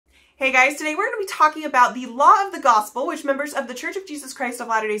Hey guys, today we're going to be talking about the law of the gospel, which members of the Church of Jesus Christ of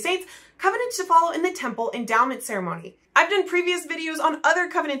Latter-day Saints covenant to follow in the temple endowment ceremony. I've done previous videos on other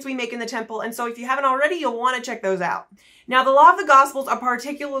covenants we make in the temple, and so if you haven't already, you'll want to check those out. Now, the law of the gospels are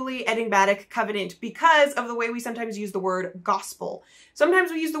particularly enigmatic covenant because of the way we sometimes use the word gospel. Sometimes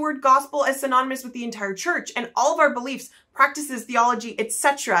we use the word gospel as synonymous with the entire church and all of our beliefs, practices, theology,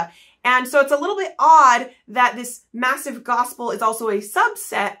 etc. And so it's a little bit odd that this massive gospel is also a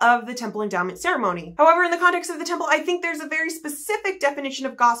subset of the temple endowment ceremony. However, in the context of the temple, I think there's a very specific definition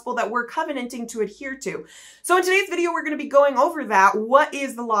of gospel that we're covenanting to adhere to. So in today's video, we're going to be going over that. What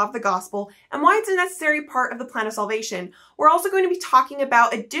is the law of the gospel and why it's a necessary part of the plan of salvation? We're also going to be talking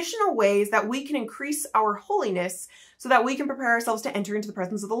about additional ways that we can increase our holiness so that we can prepare ourselves to enter into the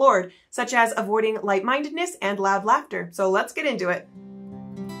presence of the Lord, such as avoiding light-mindedness and loud laughter. So let's get into it.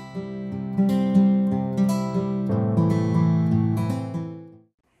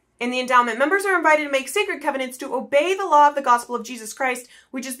 In the endowment, members are invited to make sacred covenants to obey the law of the gospel of Jesus Christ,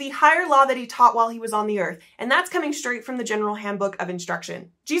 which is the higher law that he taught while he was on the earth. And that's coming straight from the General Handbook of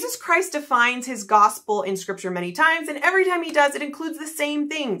Instruction. Jesus Christ defines his gospel in scripture many times, and every time he does, it includes the same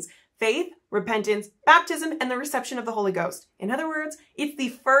things: faith, repentance, baptism, and the reception of the Holy Ghost. In other words, it's the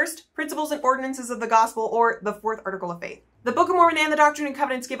first principles and ordinances of the gospel, or the fourth article of faith. The Book of Mormon and the Doctrine and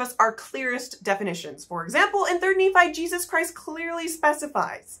Covenants give us our clearest definitions. For example, in 3 Nephi, Jesus Christ clearly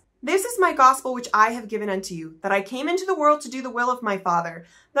specifies, "This is my gospel which I have given unto you, that I came into the world to do the will of my Father,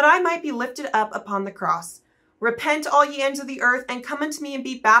 that I might be lifted up upon the cross. Repent all ye ends of the earth, and come unto me and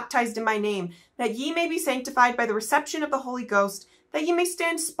be baptized in my name, that ye may be sanctified by the reception of the Holy Ghost, that ye may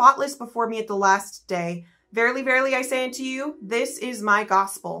stand spotless before me at the last day. Verily, verily, I say unto you, this is my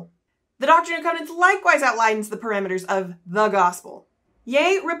gospel." The Doctrine and Covenants likewise outlines the parameters of the gospel.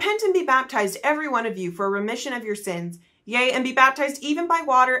 "Yea, repent and be baptized every one of you for a remission of your sins. Yea, and be baptized even by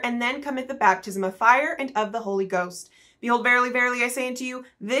water, and then cometh the baptism of fire and of the Holy Ghost. Behold, verily, verily, I say unto you,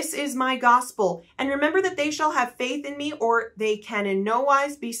 this is my gospel. And remember that they shall have faith in me, or they can in no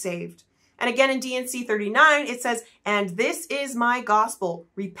wise be saved." And again in D&C 39, it says, "And this is my gospel,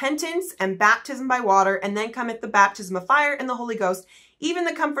 repentance and baptism by water, and then cometh the baptism of fire and the Holy Ghost, even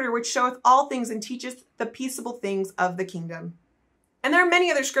the Comforter, which showeth all things and teacheth the peaceable things of the kingdom." And there are many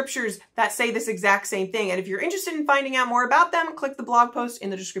other scriptures that say this exact same thing. And if you're interested in finding out more about them, click the blog post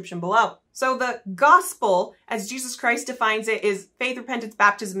in the description below. So the gospel, as Jesus Christ defines it, is faith, repentance,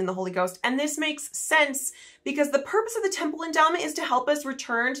 baptism, and the Holy Ghost. And this makes sense because the purpose of the temple endowment is to help us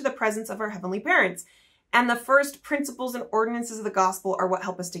return to the presence of our heavenly parents. And the first principles and ordinances of the gospel are what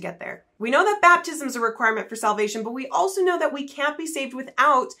help us to get there. We know that baptism is a requirement for salvation, but we also know that we can't be saved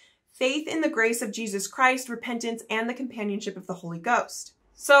without faith in the grace of Jesus Christ, repentance, and the companionship of the Holy Ghost.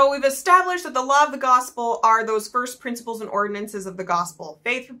 So we've established that the law of the gospel are those first principles and ordinances of the gospel: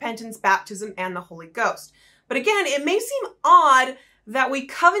 faith, repentance, baptism, and the Holy Ghost. But again, it may seem odd that we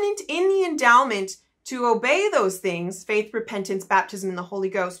covenant in the endowment to obey those things, faith, repentance, baptism, and the Holy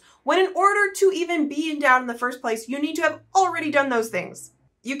Ghost, when in order to even be endowed in the first place, you need to have already done those things.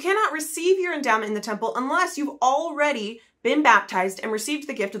 You cannot receive your endowment in the temple unless you've already been baptized and received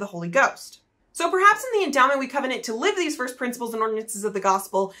the gift of the Holy Ghost. So perhaps in the endowment we covenant to live these first principles and ordinances of the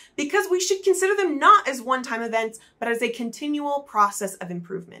gospel because we should consider them not as one-time events, but as a continual process of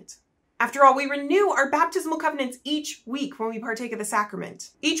improvement. After all, we renew our baptismal covenants each week when we partake of the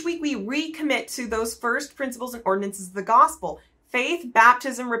sacrament. Each week we recommit to those first principles and ordinances of the gospel. Faith,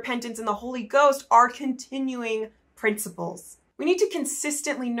 baptism, repentance, and the Holy Ghost are continuing principles. We need to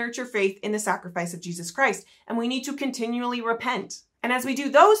consistently nurture faith in the sacrifice of Jesus Christ, and we need to continually repent. And as we do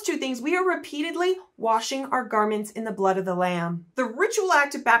those two things, we are repeatedly washing our garments in the blood of the Lamb. The ritual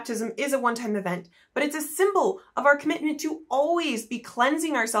act of baptism is a one-time event, but it's a symbol of our commitment to always be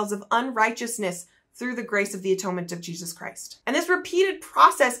cleansing ourselves of unrighteousness through the grace of the atonement of Jesus Christ. And this repeated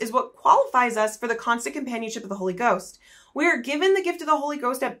process is what qualifies us for the constant companionship of the Holy Ghost. We are given the gift of the Holy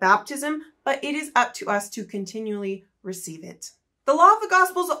Ghost at baptism, but it is up to us to continually receive it. The law of the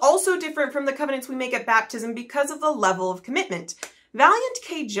gospel is also different from the covenants we make at baptism because of the level of commitment. Valiant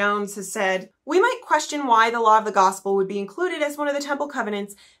K. Jones has said, "We might question why the law of the gospel would be included as one of the temple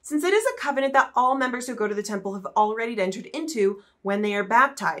covenants, since it is a covenant that all members who go to the temple have already entered into when they are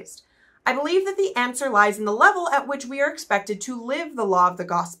baptized. I believe that the answer lies in the level at which we are expected to live the law of the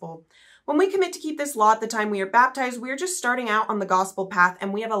gospel. When we commit to keep this law at the time we are baptized, we are just starting out on the gospel path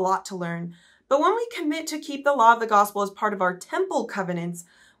and we have a lot to learn. But when we commit to keep the law of the gospel as part of our temple covenants,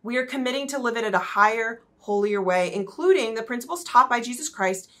 we are committing to live it at a higher, holier way, including the principles taught by Jesus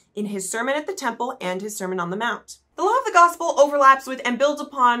Christ in his sermon at the temple and his Sermon on the Mount. The law of the gospel overlaps with and builds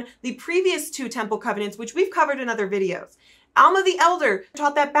upon the previous two temple covenants, which we've covered in other videos. Alma the elder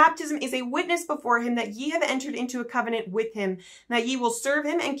taught that baptism is a witness before him that ye have entered into a covenant with him, that ye will serve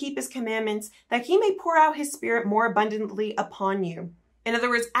him and keep his commandments, that he may pour out his spirit more abundantly upon you. In other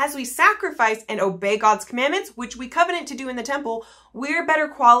words, as we sacrifice and obey God's commandments, which we covenant to do in the temple, we're better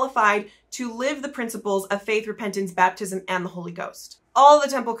qualified to live the principles of faith, repentance, baptism, and the Holy Ghost. All the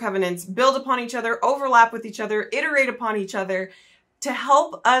temple covenants build upon each other, overlap with each other, iterate upon each other to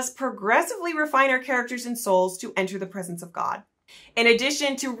help us progressively refine our characters and souls to enter the presence of God. In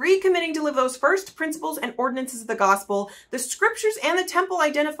addition to recommitting to live those first principles and ordinances of the gospel, the scriptures and the temple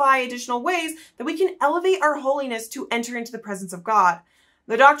identify additional ways that we can elevate our holiness to enter into the presence of God.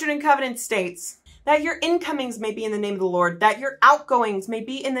 The Doctrine and Covenants states that your incomings may be in the name of the Lord, that your outgoings may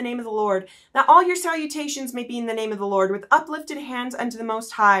be in the name of the Lord, that all your salutations may be in the name of the Lord, with uplifted hands unto the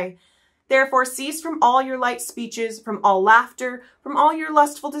Most High. Therefore cease from all your light speeches, from all laughter, from all your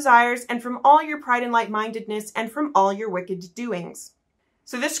lustful desires, and from all your pride and light-mindedness, and from all your wicked doings.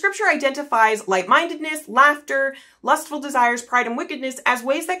 So this scripture identifies light-mindedness, laughter, lustful desires, pride, and wickedness as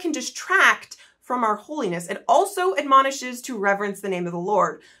ways that can distract from our holiness. It also admonishes to reverence the name of the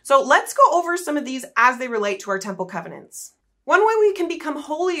Lord. So let's go over some of these as they relate to our temple covenants. One way we can become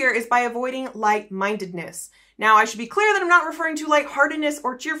holier is by avoiding light-mindedness. Now, I should be clear that I'm not referring to lightheartedness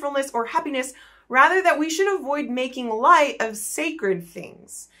or cheerfulness or happiness, rather that we should avoid making light of sacred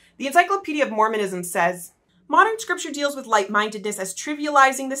things. The Encyclopedia of Mormonism says, modern scripture deals with light-mindedness as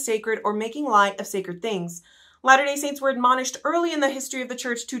trivializing the sacred or making light of sacred things. Latter-day Saints were admonished early in the history of the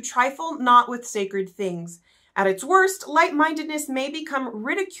church to trifle not with sacred things. At its worst, light-mindedness may become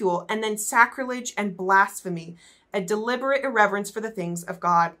ridicule and then sacrilege and blasphemy, a deliberate irreverence for the things of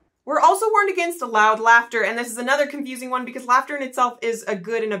God. We're also warned against loud laughter, and this is another confusing one because laughter in itself is a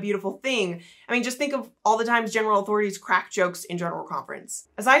good and a beautiful thing. I mean, just think of all the times general authorities crack jokes in general conference.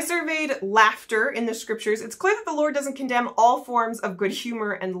 As I surveyed laughter in the scriptures, it's clear that the Lord doesn't condemn all forms of good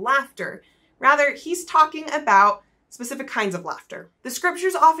humor and laughter. Rather, he's talking about specific kinds of laughter. The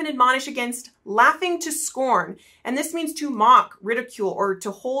scriptures often admonish against laughing to scorn, and this means to mock, ridicule, or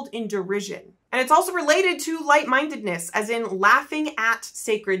to hold in derision. And it's also related to light-mindedness, as in laughing at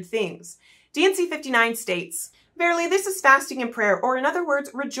sacred things. D&C 59 states, verily this is fasting and prayer, or in other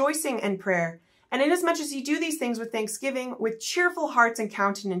words, rejoicing and prayer. And inasmuch as ye do these things with thanksgiving, with cheerful hearts and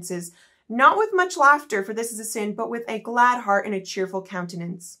countenances, not with much laughter, for this is a sin, but with a glad heart and a cheerful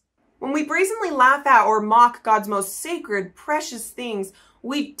countenance. When we brazenly laugh at or mock God's most sacred, precious things,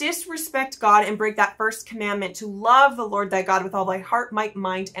 we disrespect God and break that first commandment to love the Lord thy God with all thy heart, might,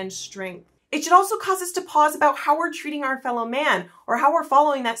 mind, and strength. It should also cause us to pause about how we're treating our fellow man, or how we're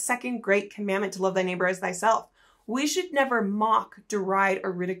following that second great commandment to love thy neighbor as thyself. We should never mock, deride,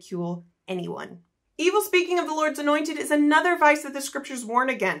 or ridicule anyone. Evil speaking of the Lord's anointed is another vice that the scriptures warn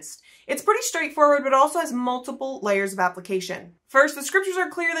against. It's pretty straightforward, but also has multiple layers of application. First, the scriptures are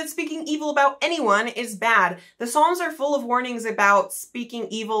clear that speaking evil about anyone is bad. The Psalms are full of warnings about speaking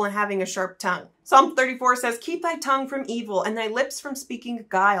evil and having a sharp tongue. Psalm 34 says, keep thy tongue from evil and thy lips from speaking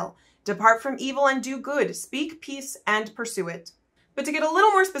guile. Depart from evil and do good. Speak peace and pursue it. But to get a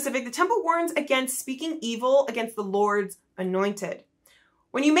little more specific, the temple warns against speaking evil against the Lord's anointed.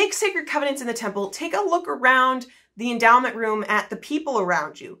 When you make sacred covenants in the temple, take a look around the endowment room at the people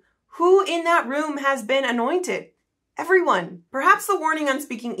around you. Who in that room has been anointed? Everyone. Perhaps the warning on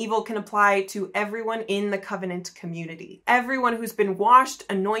speaking evil can apply to everyone in the covenant community. Everyone who's been washed,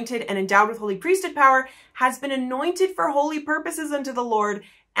 anointed, and endowed with holy priesthood power has been anointed for holy purposes unto the Lord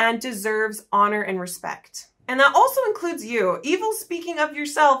and deserves honor and respect. And that also includes you. Evil speaking of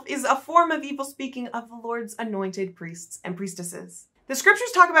yourself is a form of evil speaking of the Lord's anointed priests and priestesses. The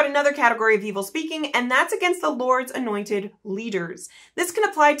scriptures talk about another category of evil speaking, and that's against the Lord's anointed leaders. This can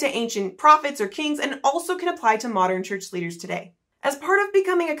apply to ancient prophets or kings, and also can apply to modern church leaders today. As part of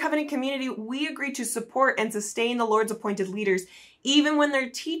becoming a covenant community, we agree to support and sustain the Lord's appointed leaders, even when their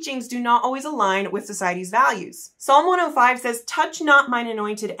teachings do not always align with society's values. Psalm 105 says, touch not mine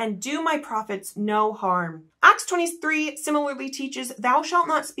anointed, and do my prophets no harm. Acts 23 similarly teaches, thou shalt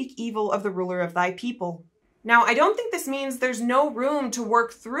not speak evil of the ruler of thy people. Now, I don't think this means there's no room to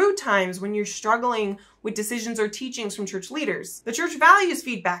work through times when you're struggling with decisions or teachings from church leaders. The church values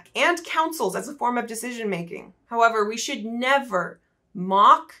feedback and counsels as a form of decision-making. However, we should never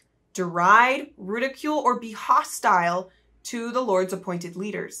mock, deride, ridicule, or be hostile to the Lord's appointed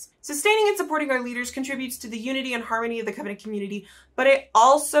leaders. Sustaining and supporting our leaders contributes to the unity and harmony of the covenant community, but it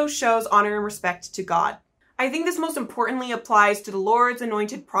also shows honor and respect to God. I think this most importantly applies to the Lord's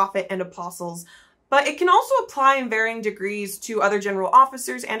anointed prophet and apostles, but it can also apply in varying degrees to other general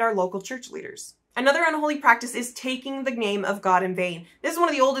officers and our local church leaders. Another unholy practice is taking the name of God in vain. This is one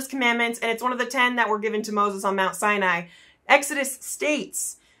of the oldest commandments, and it's one of the 10 that were given to Moses on Mount Sinai. Exodus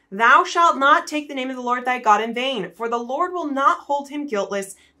states, "Thou shalt not take the name of the Lord thy God in vain, for the Lord will not hold him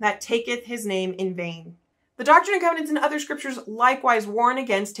guiltless that taketh his name in vain." The Doctrine and Covenants and other scriptures likewise warn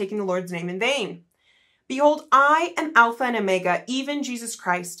against taking the Lord's name in vain. "Behold, I am Alpha and Omega, even Jesus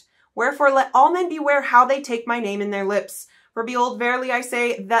Christ. Wherefore let all men beware how they take my name in their lips. For behold, verily I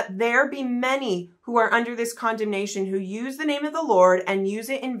say that there be many who are under this condemnation, who use the name of the Lord and use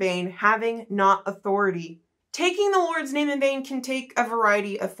it in vain, having not authority." Taking the Lord's name in vain can take a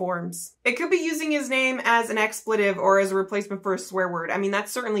variety of forms. It could be using his name as an expletive or as a replacement for a swear word. I mean, that's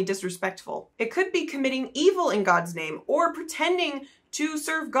certainly disrespectful. It could be committing evil in God's name or pretending to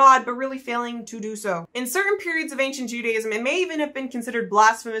serve God but really failing to do so. In certain periods of ancient Judaism, it may even have been considered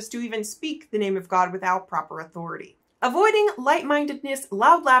blasphemous to even speak the name of God without proper authority. Avoiding light-mindedness,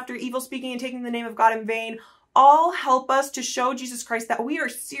 loud laughter, evil speaking, and taking the name of God in vain all help us to show Jesus Christ that we are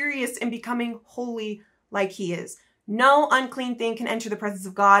serious in becoming holy like he is. No unclean thing can enter the presence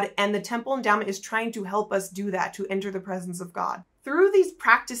of God, and the temple endowment is trying to help us do that, to enter the presence of God. Through these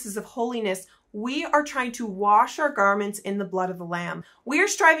practices of holiness, we are trying to wash our garments in the blood of the Lamb. We are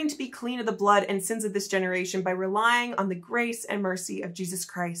striving to be clean of the blood and sins of this generation by relying on the grace and mercy of Jesus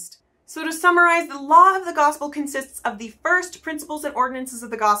Christ. So to summarize, the law of the gospel consists of the first principles and ordinances of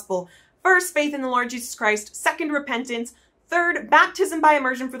the gospel. First, faith in the Lord Jesus Christ. Second, repentance. Third, baptism by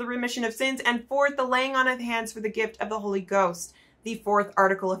immersion for the remission of sins. And fourth, the laying on of hands for the gift of the Holy Ghost, the fourth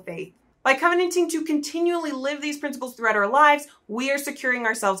article of faith. By covenanting to continually live these principles throughout our lives, we are securing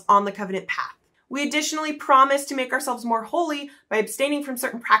ourselves on the covenant path. We additionally promise to make ourselves more holy by abstaining from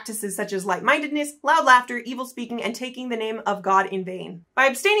certain practices such as light-mindedness, loud laughter, evil speaking, and taking the name of God in vain. By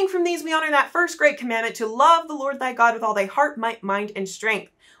abstaining from these, we honor that first great commandment to love the Lord thy God with all thy heart, might, mind, and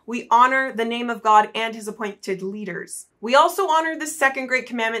strength. We honor the name of God and his appointed leaders. We also honor the second great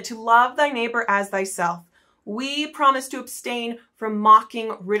commandment to love thy neighbor as thyself. We promise to abstain from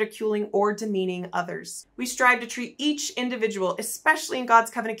mocking, ridiculing, or demeaning others. We strive to treat each individual, especially in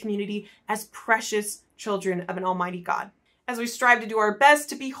God's covenant community, as precious children of an almighty God. As we strive to do our best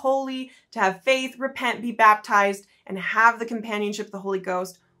to be holy, to have faith, repent, be baptized, and have the companionship of the Holy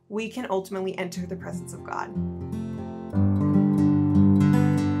Ghost, we can ultimately enter the presence of God.